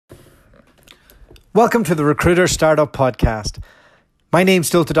Welcome to the Recruiter Startup Podcast. My name's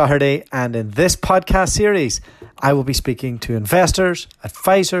Dulta Doherty, and in this podcast series, I will be speaking to investors,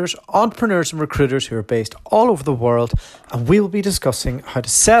 advisors, entrepreneurs, and recruiters who are based all over the world, and we will be discussing how to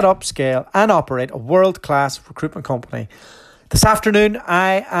set up, scale, and operate a world-class recruitment company. This afternoon,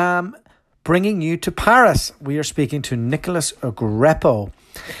 I am bringing you to Paris. We are speaking to Nicholas Agreppo.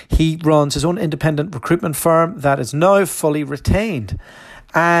 He runs his own independent recruitment firm that is now fully retained.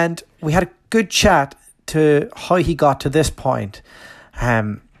 And we had a good chat to how he got to this point.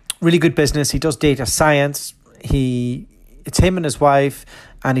 Really good business. He does data science. It's him and his wife,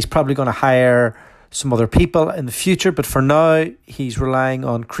 and he's probably going to hire some other people in the future. But for now, he's relying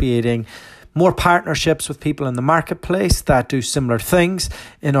on creating more partnerships with people in the marketplace that do similar things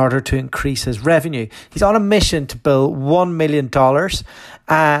in order to increase his revenue. He's on a mission to build $1 million,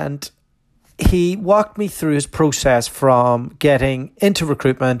 and he walked me through his process from getting into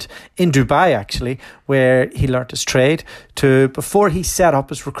recruitment in Dubai, actually, where he learnt his trade, to before he set up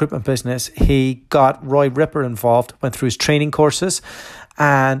his recruitment business, he got Roy Ripper involved, went through his training courses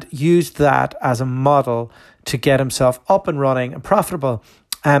and used that as a model to get himself up and running and profitable.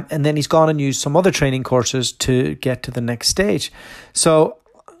 And then he's gone and used some other training courses to get to the next stage. So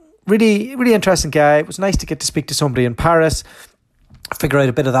really, really interesting guy. It was nice to get to speak to somebody in Paris, figure out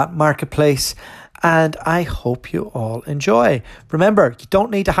a bit of that marketplace, and I hope you all enjoy. Remember, you don't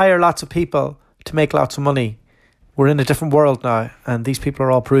need to hire lots of people to make lots of money. We're in a different world now, and these people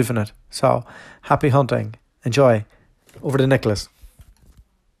are all proving it. So happy hunting. Enjoy. Over to Nicholas.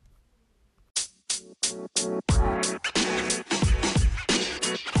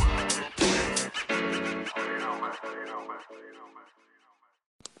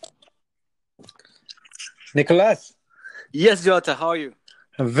 Nicholas. Yes, Jota, how are you?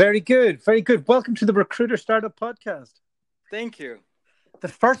 Very good, very good. Welcome to the Recruiter Startup Podcast. Thank you. The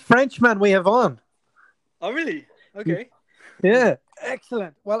first Frenchman we have on. Oh, really? Okay. Yeah,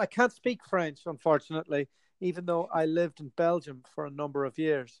 excellent. Well, I can't speak French, unfortunately, even though I lived in Belgium for a number of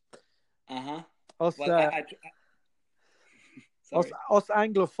years. Uh-huh. Us, well, us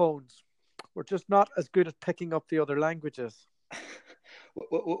Anglophones, we're just not as good at picking up the other languages.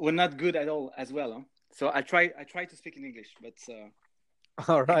 We're not good at all as well, huh? So I try to speak in English, but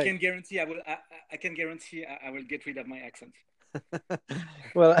all right. I can guarantee I will get rid of my accent.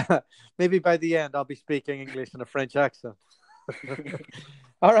 Well, maybe by the end I'll be speaking English in a French accent.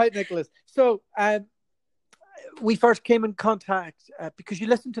 All right, Nicholas. So we first came in contact because you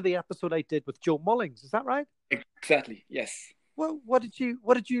listened to the episode I did with Joe Mullings. Is that right? Exactly. Yes. Well, what did you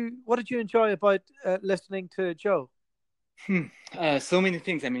enjoy about listening to Joe? So many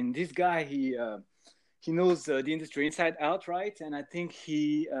things. I mean, this guy he knows the industry inside out, right? And I think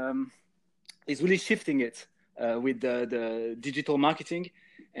he is really shifting it with the digital marketing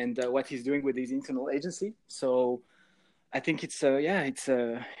and what he's doing with his internal agency. So I think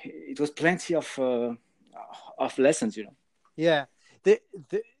it was plenty of lessons, you know. Yeah,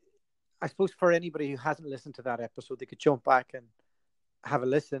 I suppose for anybody who hasn't listened to that episode, they could jump back and have a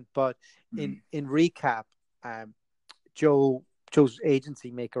listen. But in recap, Joe's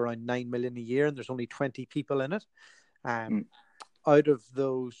agency make around 9 million a year, and there's only 20 people in it. Out of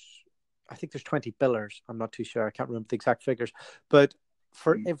those, I think there's 20 billers. I'm not too sure. I can't remember the exact figures. But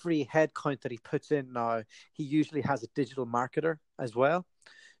for every head count that he puts in now, he usually has a digital marketer as well.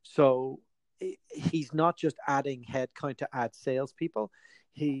 So he's not just adding head count to add salespeople.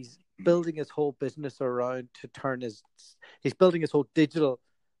 He's building his whole business around he's building his whole digital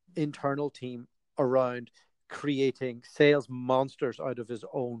internal team around creating sales monsters out of his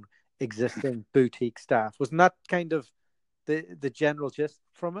own existing boutique staff. Wasn't that kind of the general gist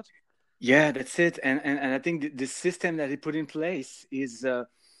from it? Yeah, that's it. And I think the system that he put in place is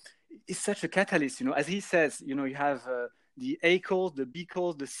such a catalyst. You know, as he says, you know, you have the A calls, the B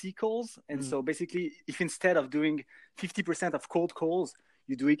calls, the C calls, and so basically, if instead of doing 50% of cold calls,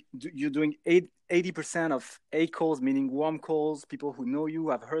 you're doing 80% of A calls, meaning warm calls, people who know you,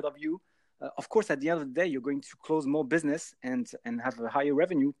 have heard of you. Of course, at the end of the day, you're going to close more business and have a higher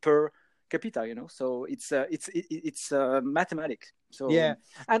revenue per capita. You know, so it's mathematics. So yeah,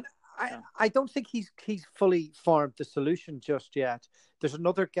 and I don't think he's fully formed the solution just yet. There's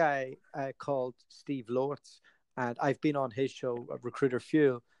another guy called Steve Lowitz, and I've been on his show, Recruiter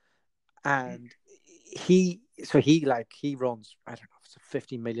Fuel, and he runs, I don't know, it's a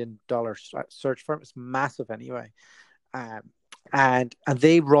 $50 million search firm. It's massive anyway. And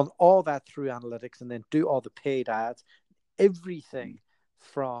they run all that through analytics and then do all the paid ads, everything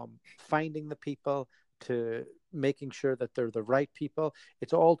from finding the people to making sure that they're the right people.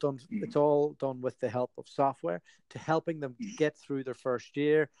 It's all done. It's all done with the help of software to helping them get through their first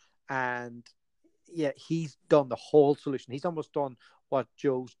year. And he's done the whole solution. He's almost done what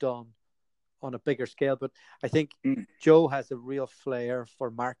Joe's done on a bigger scale. But I think Joe has a real flair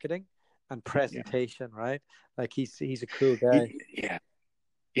for marketing and presentation, right? Like he's a cool guy. Yeah.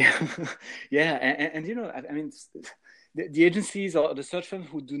 Yeah, yeah, and I mean, the agencies or the search firms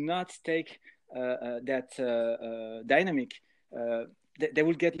who do not take that dynamic, they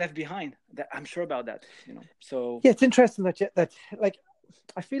will get left behind. I'm sure about that. So yeah, it's interesting that like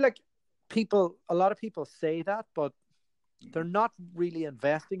I feel like a lot of people say that, but they're not really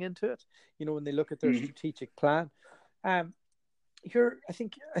investing into it. When they look at their strategic plan. I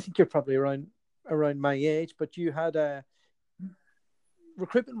think you're probably around my age, but you had a.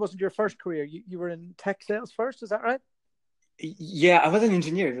 Recruitment wasn't your first career. You were in tech sales first, is that right? Yeah, I was an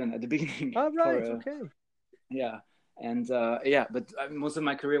engineer even at the beginning. Oh, right. Okay. Yeah, and but most of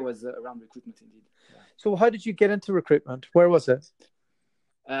my career was around recruitment, indeed. Yeah. So, how did you get into recruitment? Where was it?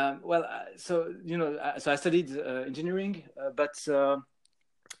 So I studied engineering, but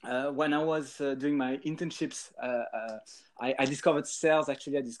when I was doing my internships, I discovered sales.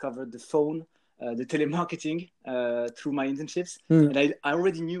 Actually, I discovered the phone. The telemarketing through my internships, and I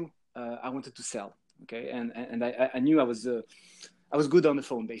already knew I wanted to sell. Okay, and I knew I was good on the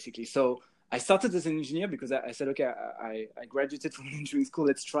phone basically. So I started as an engineer because I said, okay, I graduated from engineering school.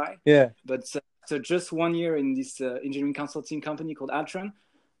 Let's try. Yeah. But so just 1 year in this engineering consulting company called Altran,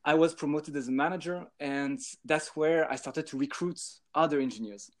 I was promoted as a manager, and that's where I started to recruit other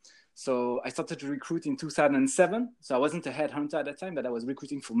engineers. So I started to recruit in 2007. So I wasn't a headhunter at that time, but I was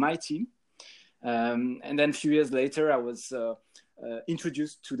recruiting for my team. And then a few years later, I was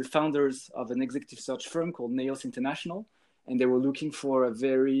introduced to the founders of an executive search firm called Nails International, and they were looking for a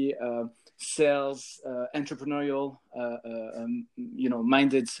very sales, entrepreneurial,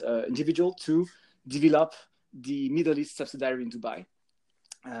 minded individual to develop the Middle East subsidiary in Dubai.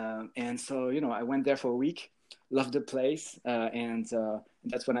 And so, I went there for a week, loved the place, and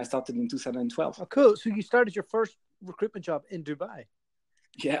that's when I started in 2012. Oh, cool! So you started your first recruitment job in Dubai.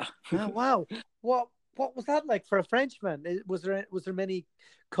 Yeah. Oh, wow. What was that like for a Frenchman? Was there many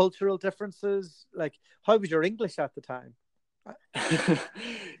cultural differences? Like, how was your English at the time?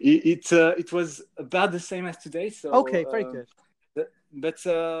 It was about the same as today. So okay, very good. But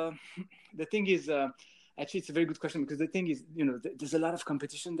the thing is, actually, it's a very good question, because the thing is, there's a lot of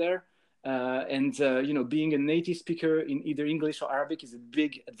competition there. And being a native speaker in either English or Arabic is a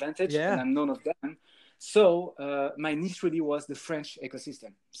big advantage, and I'm none of them. So my niche really was the French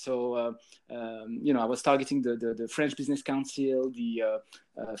ecosystem. So I was targeting the French Business Council, the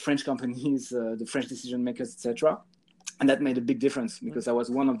French companies, the French decision makers, etc. And that made a big difference, because I was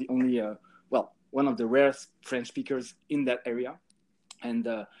one of the only, one of the rare French speakers in that area, and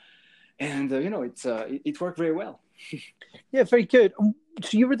it worked very well. Yeah, very good.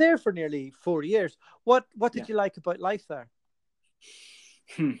 So you were there for nearly 4 years. What did you like about life there?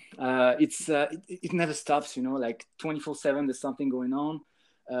 It never stops, like 24/7. There's something going on.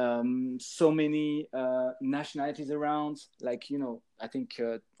 So many nationalities around. Like, I think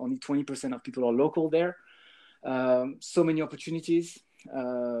only 20% of people are local there. So many opportunities,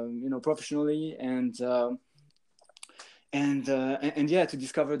 professionally, and to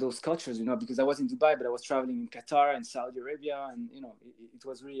discover those cultures, because I was in Dubai, but I was traveling in Qatar and Saudi Arabia, and it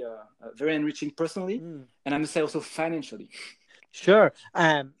was really very enriching personally, and I must say also financially. Sure.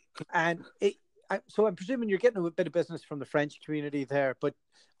 So I'm presuming you're getting a bit of business from the French community there, but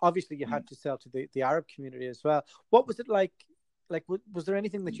obviously you had to sell to the Arab community as well. What was it like? Like, was there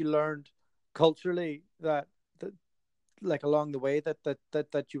anything that you learned culturally that like along the way that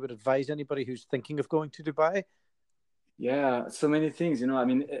you would advise anybody who's thinking of going to Dubai? Yeah, so many things. I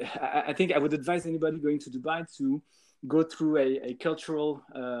mean, I think I would advise anybody going to Dubai to go through a cultural,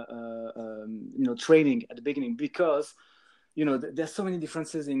 training at the beginning, because there's so many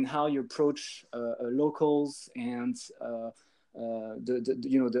differences in how you approach locals, and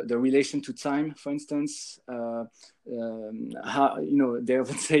the relation to time, for instance. How they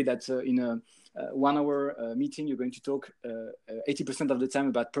often say that in a 1 hour meeting, you're going to talk 80% of the time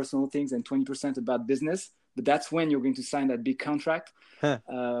about personal things and 20% about business. But that's when you're going to sign that big contract.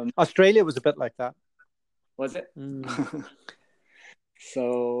 Australia was a bit like that. Was it?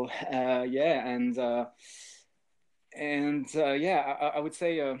 So I would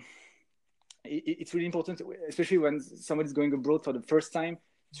say it's really important, especially when somebody's going abroad for the first time,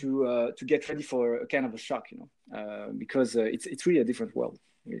 to get ready for a kind of a shock, because it's really a different world,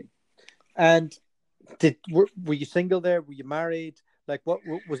 really. And were you single there? Were you married? Like, what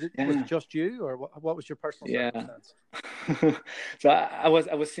was it? Yeah. Was it just you, or what was your personal circumstance? So I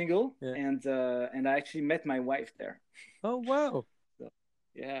was single, and I actually met my wife there. Oh, wow!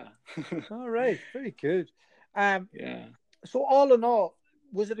 Yeah. All right, very good. Um, Yeah. so all in all,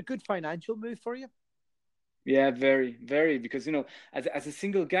 was it a good financial move for you? Yeah, very, very, because as a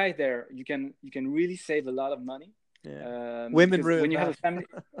single guy there, you can really save a lot of money, Yeah. Women because when ruined you have a that. family.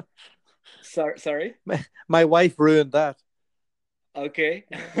 Sorry. My wife ruined that. Okay.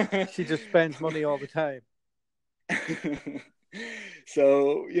 Yeah. She just spends money all the time.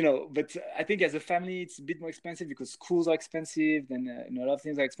 So, but I think as a family, it's a bit more expensive because schools are expensive, and a lot of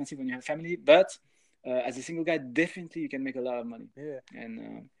things are expensive when you have family. But as a single guy, definitely you can make a lot of money. Yeah.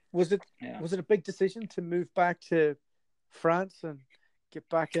 And Was it yeah, was it a big decision to move back to France and get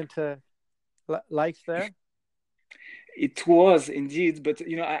back into life there? it was indeed. But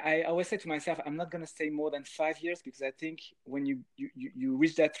I always say to myself, I'm not gonna stay more than 5 years, because I think when you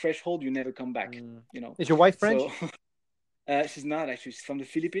reach that threshold, you never come back. Mm. You know, Is your wife French? so she's not actually. She's from the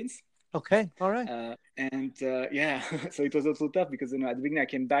Philippines. Okay, all right. And yeah, so it was also tough because at the beginning I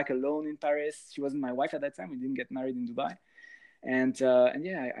came back alone in Paris. She wasn't my wife at that time. We didn't get married in Dubai, and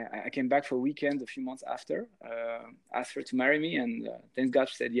yeah, I came back for a weekend a few months after, asked her to marry me, and thank God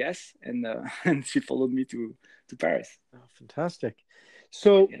she said yes, and and she followed me to Paris. Oh, fantastic.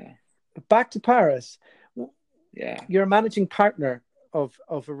 So Yeah, back to Paris. yeah, You're a managing partner of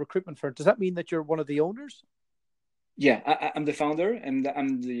a recruitment firm. Does that mean that you're one of the owners? yeah. I'm the founder, and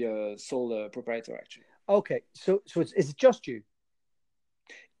I'm the sole proprietor actually. Okay, so is it just you?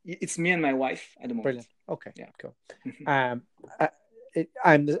 It's me and my wife at the moment. Brilliant. Okay, Yeah. cool. Um, I,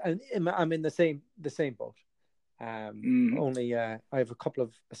 I'm in the same boat. Hmm. Only I have a couple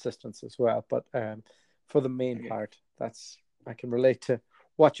of assistants as well, but for the main Okay. part, that's I can relate to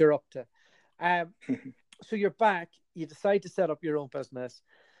what you're up to. Um, so you're back. You decide to set up your own business.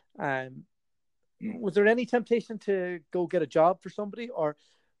 Um, Mm. was there any temptation to go get a job for somebody, or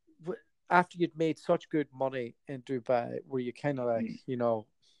after you'd made such good money in Dubai, were you kind of like, Mm.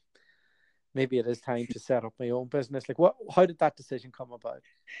 maybe it is time to set up my own business? Like, what? How did that decision come about?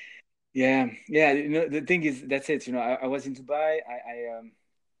 Yeah, yeah. The thing is, that's it. I was in Dubai.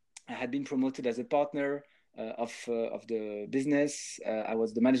 I had been promoted as a partner of the business. I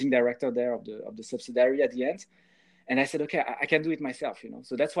was the managing director there of the subsidiary at the end, and I said, okay, I can do it myself.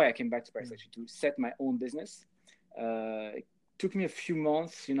 So that's why I came back to Paris, actually, to set my own business. It took me a few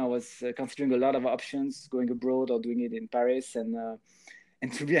months. I was considering a lot of options, going abroad or doing it in Paris, and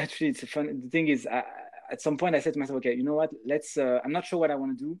to be actually, it's a fun. The thing is, at some point, I said to myself, okay, you know what? Let's. I'm not sure what I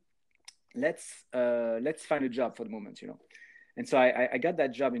want to do. Let's find a job for the moment. And so I got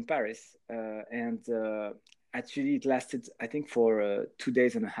that job in Paris, and actually it lasted, I think, for 2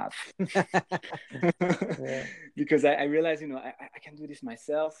 days and a half. Yeah. Because I realized, I can do this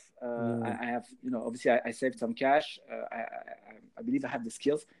myself. Mm. I have, obviously I saved some cash. I believe I have the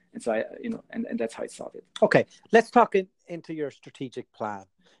skills, and so and that's how it started. Okay, let's talk into your strategic plan.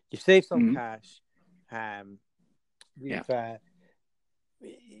 You've saved some Mm-hmm. cash. Um, Yeah. you've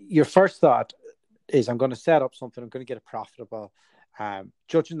your first thought is, I'm going to set up something. I'm going to get it profitable.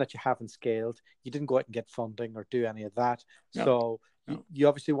 Judging that you haven't scaled, you didn't go out and get funding or do any of that. No. So No. you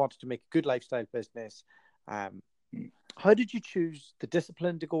obviously wanted to make a good lifestyle business. Mm. How did you choose the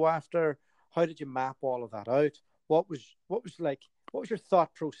discipline to go after? How did you map all of that out? What was your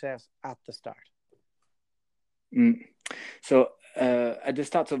thought process at the start? Mm. So at the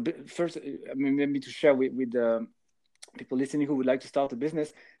start, so first, I mean, maybe to share with people listening who would like to start a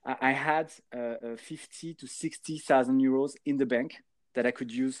business, I had 50 to 60,000 euros in the bank that I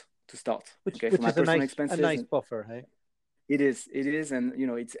could use to start. Which Okay, for which my is a personal nice expenses. nice buffer, hey? It is, and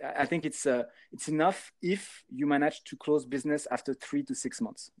it's. I think it's enough if you manage to close business after 3 to 6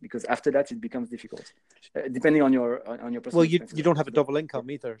 months, because after that it becomes difficult, depending on your Well, personal you expenses, you of don't have course. a But double yeah,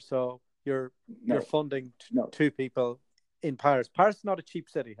 income either, so you're no, funding no. two people in Paris. Paris is not a cheap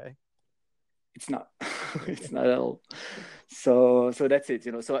city, hey? It's not. It's not at all. So that's it.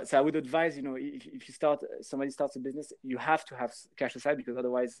 So I would advise, if somebody starts a business, you have to have cash aside, because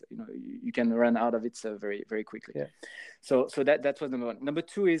otherwise, you can run out of it very, very quickly. Yeah. So that was number one. Number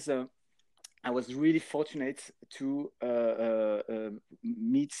two is, I was really fortunate to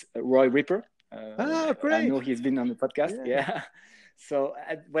meet Roy Ripper. I Great. know he's been on the podcast. Yeah. Yeah. So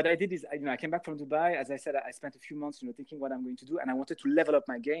what I did is, I came back from Dubai. As I said, I spent a few months, thinking what I'm going to do, and I wanted to level up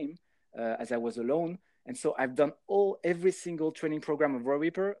my game, as I was alone. And so I've done every single training program of Roy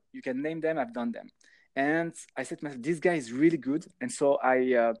Ripper. You can name them. I've done them. And I said to myself, this guy is really good. And so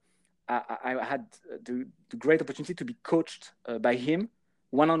I had the great opportunity to be coached by him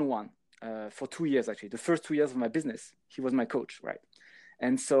one-on-one for 2 years, actually. The first 2 years of my business, he was my coach, right?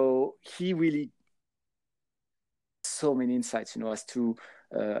 And so he really so many insights, as to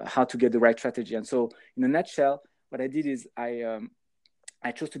how to get the right strategy. And so, in a nutshell, what I did is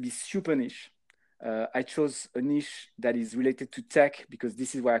I chose to be super niche. I chose a niche that is related to tech because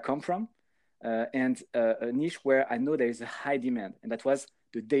this is where I come from, and a niche where I know there is a high demand, and that was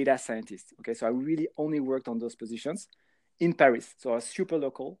the data scientist. Okay, so I really only worked on those positions in Paris. So I was super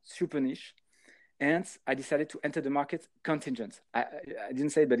local, super niche, and I decided to enter the market contingent. I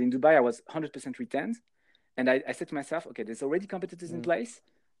didn't say it, but in Dubai, I was 100% retained. And I said to myself, okay, there's already competitors in place.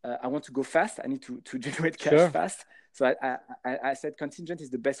 I want to go fast. I need to generate cash fast. So I said contingent is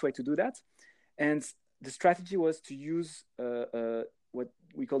the best way to do that. And the strategy was to use what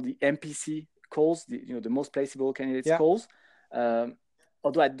we call the MPC calls, the most placeable candidates calls.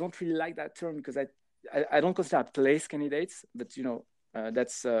 Although I don't really like that term because I don't consider I place candidates, but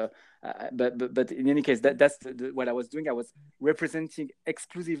that's but in any case that's what I was doing. I was representing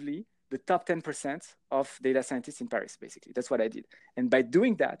exclusively the top 10% of data scientists in Paris. Basically, that's what I did, and by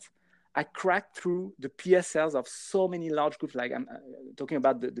doing that, I cracked through the PSLs of so many large groups. Like I'm talking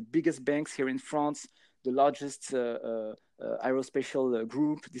about the biggest banks here in France, the largest aerospatial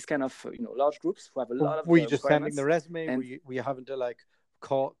group, this kind of large groups who have a lot of. Were you just sending the resume? And were you having to like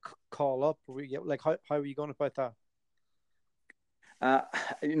call up? Like how were you going about that?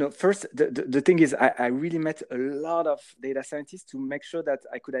 First, the thing is, I really met a lot of data scientists to make sure that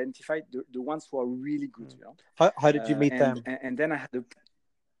I could identify the ones who are really good. How did you meet them? And then I had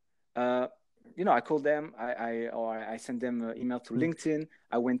I called them. I sent them an email to LinkedIn.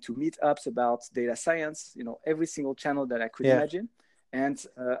 I went to meetups about data science. Every single channel that I could imagine. And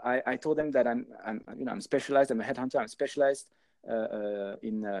I told them that I'm specialized. I'm a headhunter. I'm specialized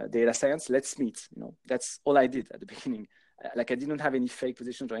in data science. Let's meet. That's all I did at the beginning. Like I didn't have any fake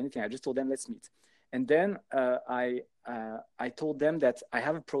positions or anything. I just told them, let's meet. And then I told them that I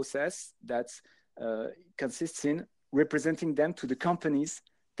have a process that consists in representing them to the companies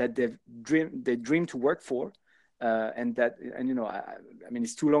that they dream to work for. I mean,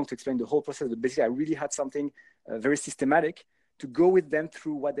 it's too long to explain the whole process, but basically I really had something very systematic to go with them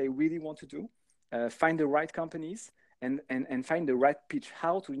through what they really want to do, find the right companies and find the right pitch,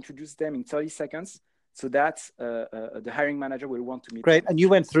 how to introduce them in 30 seconds so that the hiring manager will want to meet Great. them. And you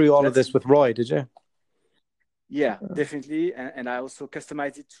went through all of this with Roy, did you? Yeah, definitely. And I also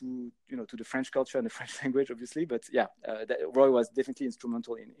customized it to the French culture and the French language, obviously. But yeah, Roy was definitely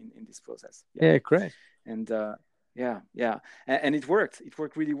instrumental in this process. Yeah, great. And and it worked. It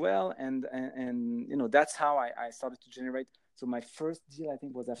worked really well. And that's how I started to generate. So my first deal, I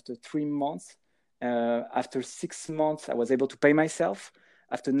think, was after 3 months. After 6 months, I was able to pay myself.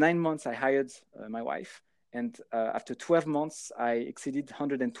 After 9 months, I hired my wife. And after 12 months, I exceeded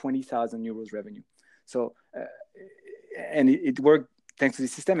 120,000 euros revenue. So, and it worked thanks to the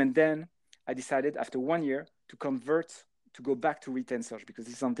system. And then I decided after 1 year to go back to retained search because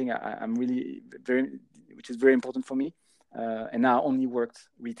this is something I'm really which is very important for me. And now I only worked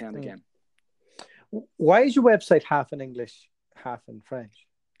retained again. Why is your website half in English, half in French?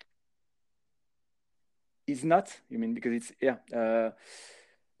 It's not, you mean, because it's,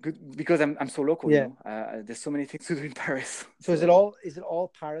 good because I'm so local. There's so many things to do in Paris. So is it all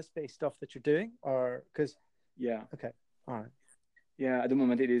Paris-based stuff that you're doing, or because? Yeah. Okay. All right. Yeah, at the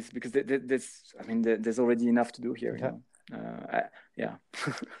moment it is because there's already enough to do here. Okay.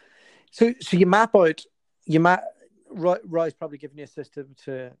 So you map out. Roy's probably giving you a system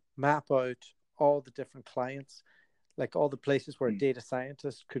to map out all the different clients, like all the places where a data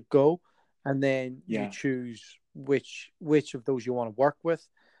scientist could go, and then you choose which of those you want to work with.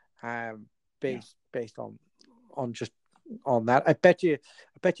 Based on that. I bet you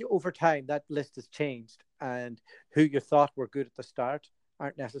over time that list has changed, and who you thought were good at the start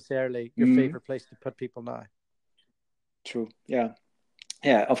aren't necessarily your favorite place to put people now. True. Yeah.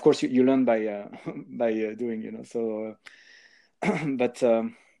 Of course, you learn by doing. So, but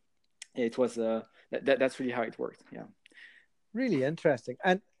it was that's really how it worked. Yeah. Really interesting.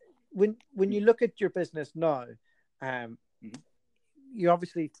 And when you look at your business now, you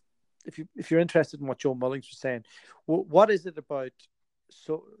obviously, if you're interested in what Joe Mullings was saying, what is it about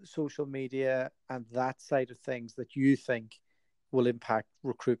social media and that side of things that you think will impact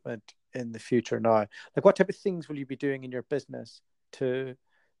recruitment in the future now? Like, what type of things will you be doing in your business to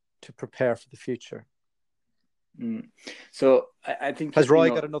prepare for the future? So I think, has Roy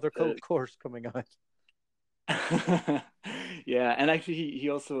got another course coming out? Yeah, and actually he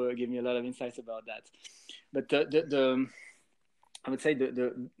also gave me a lot of insights about that. But the I would say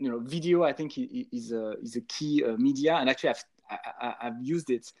the video, I think, is a key media, and actually I've used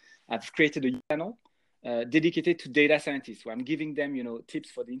it. I've created a channel dedicated to data scientists, where I'm giving them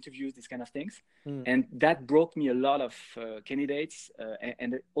tips for the interviews, these kind of things, and that brought me a lot of candidates,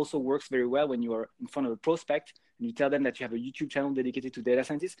 and it also works very well when you are in front of a prospect and you tell them that you have a YouTube channel dedicated to data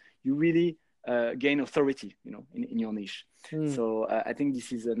scientists, you really gain authority, in your niche. So I think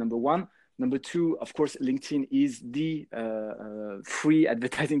this is number one. Number two, of course, LinkedIn is the free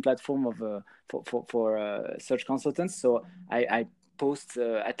advertising platform for search consultants. So I post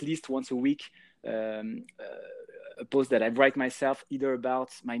at least once a week a post that I write myself, either about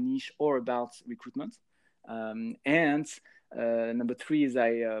my niche or about recruitment. And number three is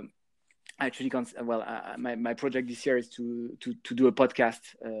I actually my project this year is to do a podcast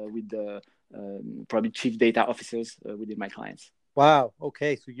with the probably chief data officers within my clients. Wow.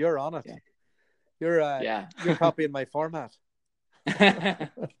 Okay, so you're on it. Yeah. You're copying my format.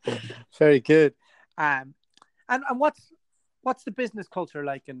 Very good. And what's the business culture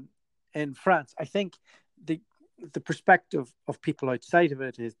like in France? I think the perspective of people outside of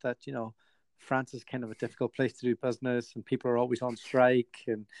it is that, France is kind of a difficult place to do business and people are always on strike,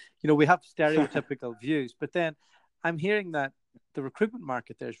 and we have stereotypical views, but then I'm hearing that the recruitment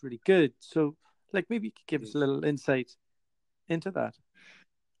market there is really good. So maybe you could give us a little insight into that.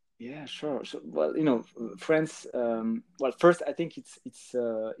 Yeah, sure. So, France. First, I think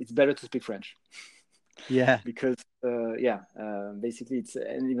it's better to speak French. Yeah. Because basically it's,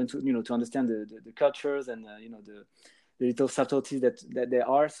 and even to understand the cultures and the little subtleties that there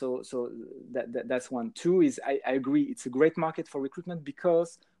are. So that's one. Two is I agree, it's a great market for recruitment,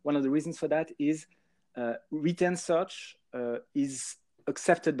 because one of the reasons for that is written search is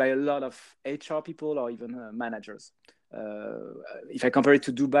accepted by a lot of HR people or even managers. If I compare it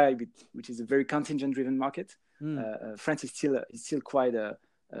to Dubai, which is a very contingent-driven market, France is still quite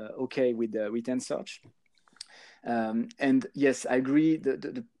okay with the written search. And yes, I agree.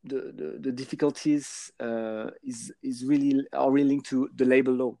 The difficulties are really linked to the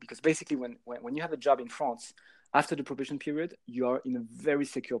labor law, because basically when you have a job in France, after the probation period, you are in a very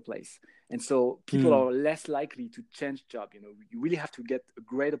secure place, and so people are less likely to change job. You really have to get a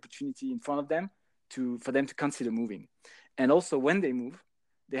great opportunity in front of them for them to consider moving. And also, when they move,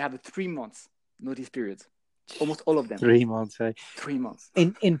 they have a 3 months notice period. Almost all of them. 3 months, eh? 3 months.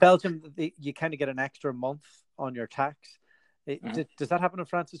 In Belgium, you kind of get an extra month on your tax. Does that happen in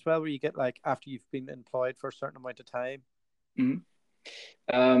France as well, where you get after you've been employed for a certain amount of time?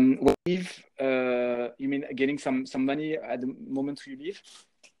 If you mean getting some money at the moment you leave?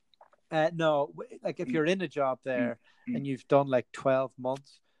 No, if you're in a job there and you've done 12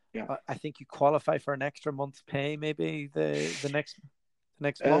 months, I think you qualify for an extra month's pay, maybe the next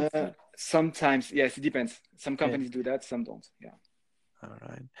month. Sometimes, yes, it depends. Some companies do that, some don't. Yeah. All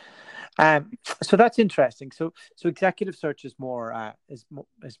right. So that's interesting. So executive search is more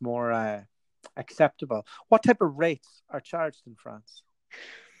acceptable. What type of rates are charged in France?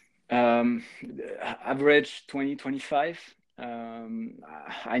 Average 20-25.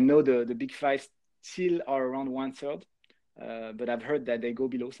 I know the big five still are around 1/3, but I've heard that they go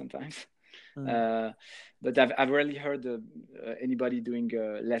below sometimes. But I've rarely heard anybody doing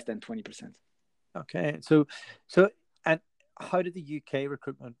less than 20%. Okay, so and how do the UK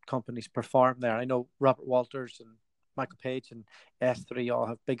recruitment companies perform there? I know Robert Walters and Michael Page and S3 all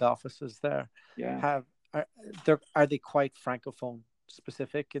have big offices there. Yeah. Are they quite francophone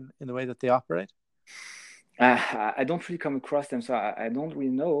specific in the way that they operate? I don't really come across them, so I don't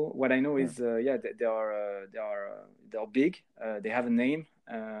really know. What I know is, they are big. They have a name,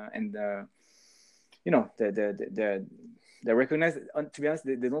 and they're recognized. To be honest,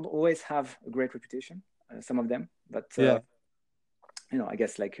 they don't always have a great reputation. Some of them, but I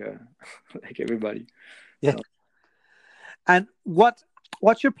guess like everybody. Yeah. So. And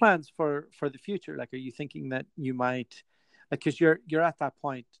what's your plans for the future? Are you thinking that you might, because you're at that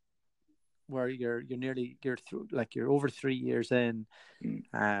point where you're over 3 years in,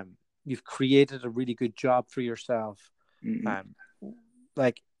 you've created a really good job for yourself.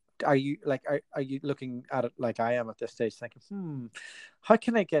 Are you looking at it like I am at this stage, thinking, how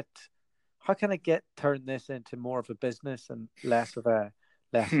can I turn this into more of a business and less of a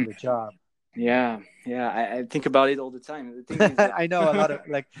job? Yeah, I think about it all the time. The thing is, I know a lot of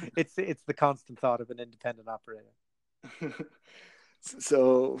it's the constant thought of an independent operator.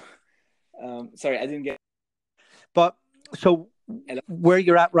 So, sorry, I didn't get. But so, where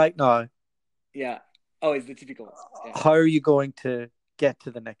you're at right now? Yeah. Oh, it's the typical. Yeah. How are you going to get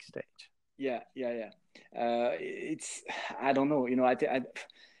to the next stage? Yeah. It's, I don't know.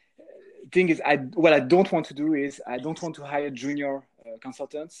 Thing is, what I don't want to do is I don't want to hire junior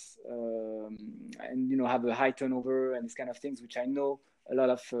consultants and have a high turnover and these kind of things, which I know a lot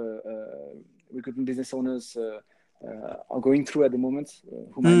of recruitment business owners are going through at the moment,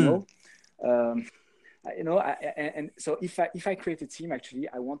 whom I know. And so if I create a team, actually,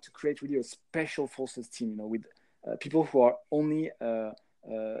 I want to create really a special forces team, with people who are only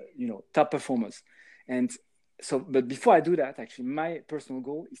top performers. And so, but before I do that, actually, my personal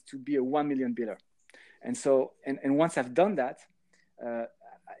goal is to be a 1 million biller. And so, and once I've done that,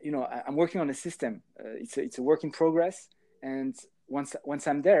 I'm working on a system. It's a work in progress. And once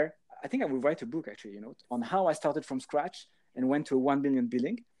I'm there, I think I will write a book actually, on how I started from scratch and went to a 1 million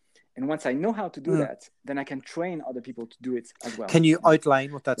billing. And once I know how to do that, then I can train other people to do it as well. Can you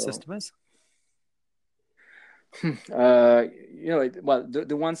outline what that system is? The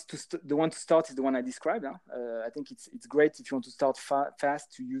one to start is the one I described. I think it's great if you want to start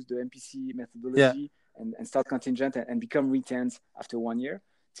fast to use the MPC methodology and start contingent and become retained after 1 year,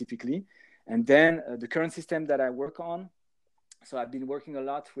 typically. And then the current system that I work on. So I've been working a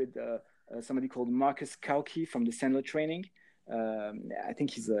lot with somebody called Marcus Kauke from the Sandler Training. I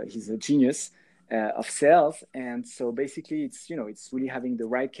think he's a genius of sales. And so basically it's really having the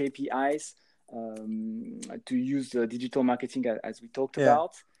right KPIs to use digital marketing as we talked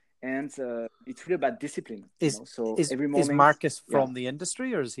about. And it's really about discipline. So every morning, is Marcus from the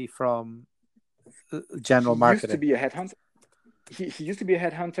industry, or is he from general marketing? He used to be a headhunter. He used to be a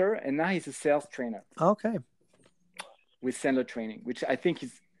headhunter, and now he's a sales trainer. Okay. With Sandler Training, which I think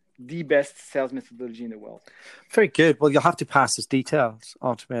is the best sales methodology in the world. Very good. Well, you'll have to pass his details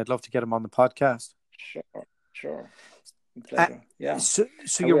on to me. I'd love to get him on the podcast. Sure. Pleasure. So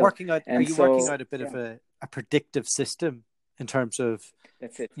you're working out. Are you working out a bit of a predictive system in terms of?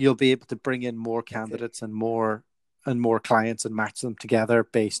 That's it. You'll be able to bring in more candidates and more clients and match them together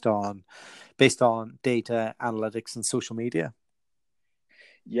based on data analytics and social media.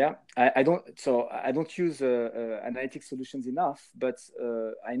 Yeah, I don't use analytics solutions enough, but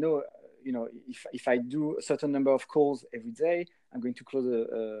I know, if I do a certain number of calls every day, I'm going to close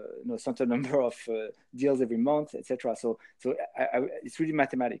a certain number of deals every month, etc. So it's really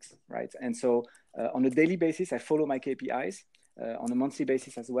mathematics, right? And so on a daily basis, I follow my KPIs on a monthly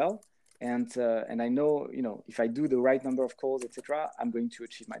basis as well. And I know, if I do the right number of calls, etc., I'm going to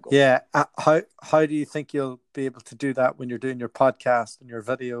achieve my goal. Yeah. How do you think you'll be able to do that when you're doing your podcast and your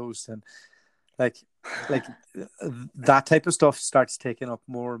videos and like that type of stuff starts taking up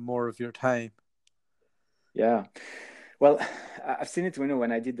more and more of your time? Yeah. Well, I've seen it,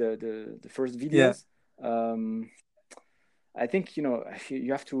 when I did the first videos. I think you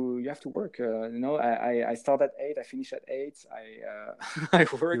have to work. I start at 8, I finish at 8. I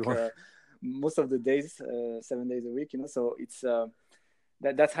work most of the days, 7 days a week. So it's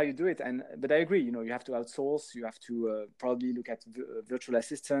that's how you do it. But I agree. You have to outsource. You have to probably look at virtual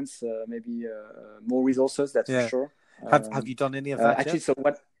assistants, maybe more resources. That's for sure. Have you done any of that actually?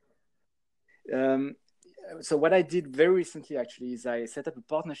 Yet? So what I did very recently actually is I set up a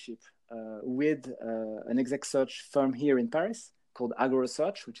partnership with an exec search firm here in Paris called Agora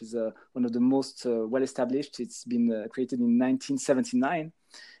Search, which is one of the most well-established. It's been created in 1979.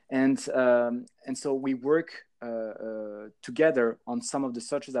 And so we work together on some of the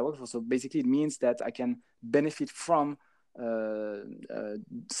searches I work for. So basically it means that I can benefit from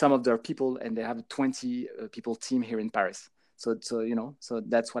some of their people, and they have a 20 people team here in Paris. So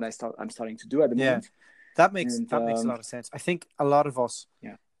that's what I'm starting to do at the moment. That makes a lot of sense. I think a lot of us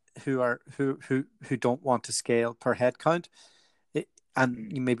who don't want to scale per head count,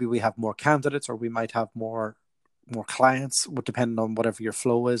 and maybe we have more candidates, or we might have more clients, depending on whatever your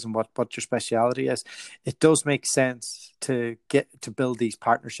flow is and what your speciality is. It does make sense to build these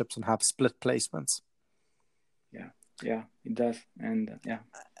partnerships and have split placements. Yeah, it does. And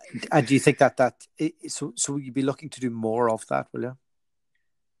And do you think that so you'd be looking to do more of that, will you?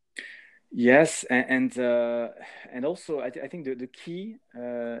 Yes, and also I think the key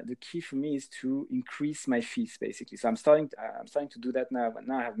for me is to increase my fees, basically. So I'm starting to do that now. But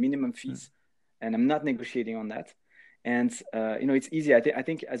now I have minimum fees, and I'm not negotiating on that. And it's easy. I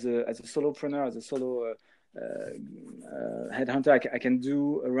think as a solopreneur, as a solo headhunter, I can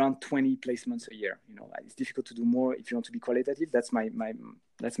do around 20 placements a year. It's difficult to do more if you want to be qualitative. That's my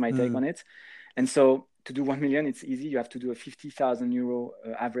take on it. And so to do 1 million, it's easy. You have to do a 50,000 euro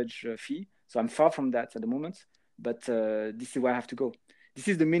average fee. So I'm far from that at the moment, but this is where I have to go. This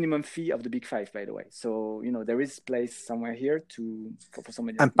is the minimum fee of the Big Five, by the way. So, there is place somewhere here for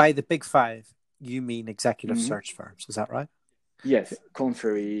somebody. And by the Big Five, you mean executive search firms. Is that right? Yes. Korn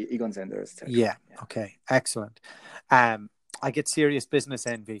Ferry, Egon Zehnder, etc. Yeah. Okay. Excellent. I get serious business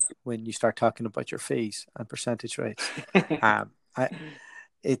envy when you start talking about your fees and percentage rates.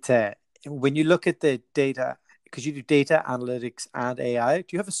 When you look at the data, because you do data analytics and AI, do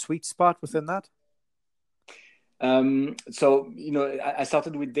you have a sweet spot within that? So I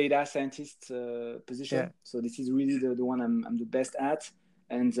started with data scientist position. So this is really the one I'm the best at.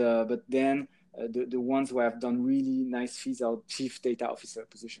 And but then the ones where I've done really nice fees are chief data officer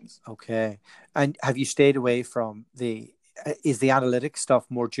positions. Okay. And have you stayed away from is the analytics stuff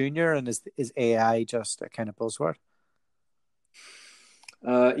more junior, and is AI just a kind of buzzword?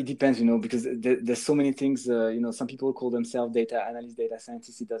 It depends, because there's so many things. Some people call themselves data analysts, data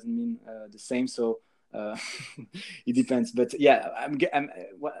scientists. It doesn't mean the same. So it depends. But yeah,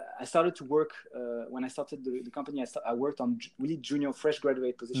 I started to work when I started the company. I worked on really junior, fresh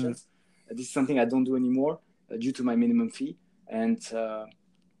graduate positions. This is something I don't do anymore due to my minimum fee. And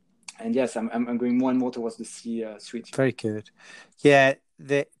yes, I'm going more and more towards the C-suite. Very good. Yeah.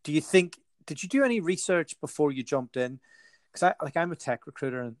 Did you do any research before you jumped in? Because I'm a tech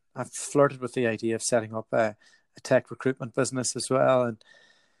recruiter, and I've flirted with the idea of setting up a tech recruitment business as well. And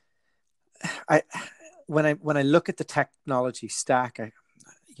when I look at the technology stack, I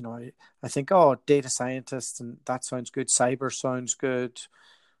think, oh, data scientists, and that sounds good. Cyber sounds good.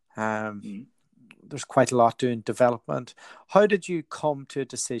 There's quite a lot doing development. How did you come to a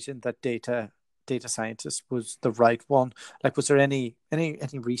decision that data scientist was the right one? Like, was there any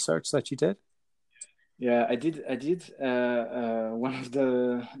research that you did? Yeah, I did. One of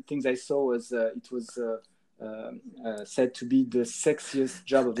the things I saw was it was said to be the sexiest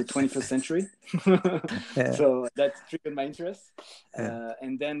job of the 21st century. Yeah. So that triggered my interest. Yeah.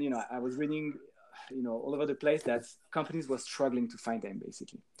 And then, I was reading, all over the place that companies were struggling to find them,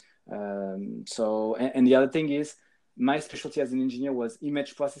 basically. And the other thing is, my specialty as an engineer was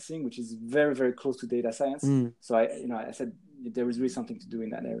image processing, which is very, very close to data science. So I said there is really something to do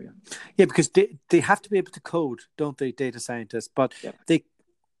in that area. Yeah, because they have to be able to code, don't they, data scientists? But yeah, they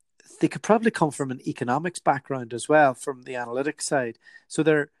could probably come from an economics background as well, from the analytics side. So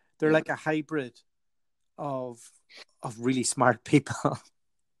they're like a hybrid of really smart people.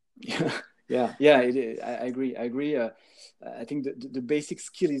 Yeah. It is. I agree. I think the basic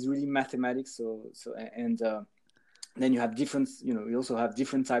skill is really mathematics. And then you have different. You also have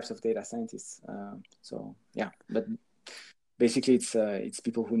different types of data scientists. But basically, it's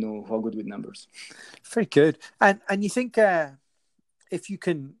people who are good with numbers. Very good. And you think if you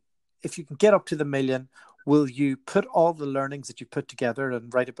can get up to the million, will you put all the learnings that you put together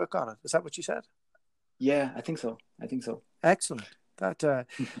and write a book on it? Is that what you said? Yeah, I think so. Excellent.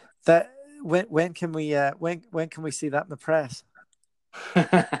 That when can we see that in the press?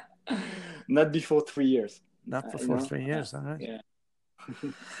 Not before 3 years. Not before 3 years. All right. Yeah.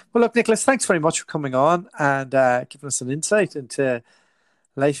 Well, look, Nicholas, thanks very much for coming on and giving us an insight into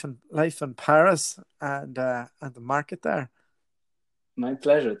life in Paris and the market there. My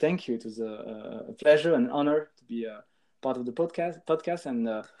pleasure. Thank you. It was a pleasure and honor to be a part of the podcast. And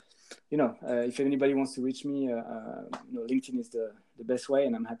if anybody wants to reach me, LinkedIn is the best way,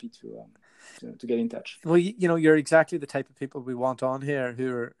 and I'm happy to get in touch. Well, you're exactly the type of people we want on here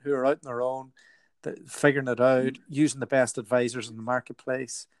who are out on their own, figuring it out, using the best advisors in the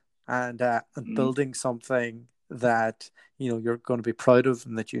marketplace, and building something that you're going to be proud of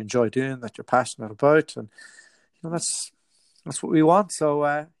and that you enjoy doing, that you're passionate about, and that's what we want.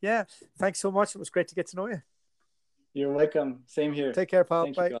 So yeah, thanks so much. It was great to get to know you. You're welcome. Same here. Take care, pal.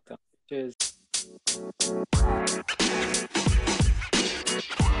 Thank Bye. You, cheers.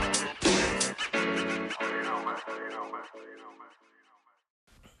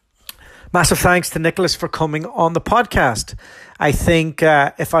 Massive thanks to Nicholas for coming on the podcast. I think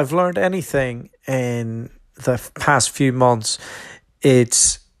if I've learned anything in the past few months,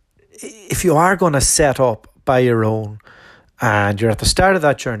 it's if you are going to set up by your own and you're at the start of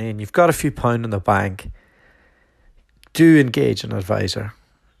that journey and you've got a few pounds in the bank, do engage an advisor.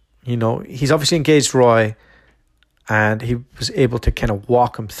 He's obviously engaged Roy, and he was able to kind of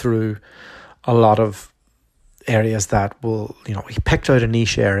walk him through a lot of areas that he picked out a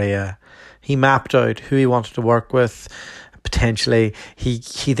niche area. He mapped out who he wanted to work with. Potentially,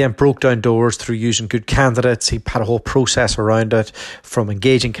 he then broke down doors through using good candidates. He had a whole process around it, from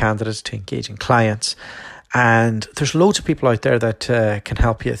engaging candidates to engaging clients. And there's loads of people out there that can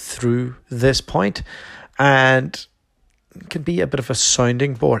help you through this point, and can be a bit of a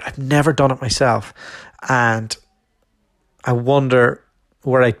sounding board. I've never done it myself, and I wonder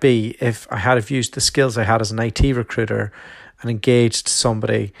where I'd be if I had used the skills I had as an IT recruiter and engaged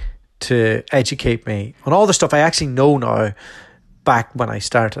somebody to educate me on all the stuff I actually know now back when I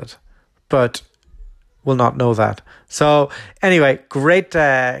started, but will not know that. So anyway, great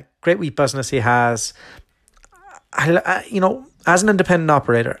wee business he has. I as an independent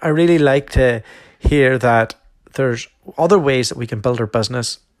operator, I really like to hear that there's other ways that we can build our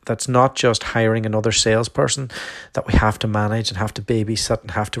business that's not just hiring another salesperson that we have to manage and have to babysit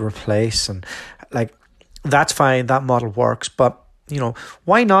and have to replace. And that's fine, that model works, but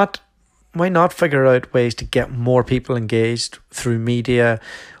why not why not figure out ways to get more people engaged through media,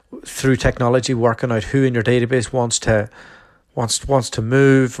 through technology, working out who in your database wants to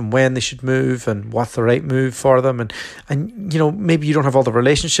move and when they should move and what's the right move for them. And maybe you don't have all the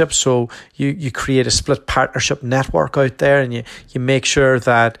relationships, so you create a split partnership network out there, and you make sure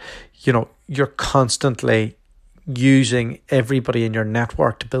that you're constantly using everybody in your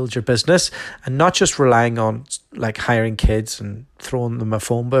network to build your business, and not just relying on like hiring kids and throwing them a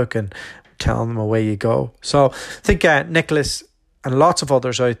phone book and telling them away you go. So I think Nicholas and lots of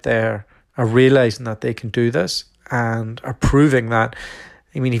others out there are realizing that they can do this and are proving that.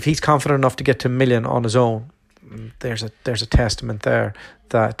 I mean, if he's confident enough to get to 1 million on his own, there's a testament there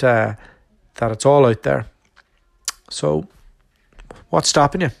that it's all out there. So what's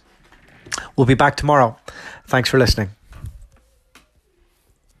stopping you? We'll be back tomorrow. Thanks for listening.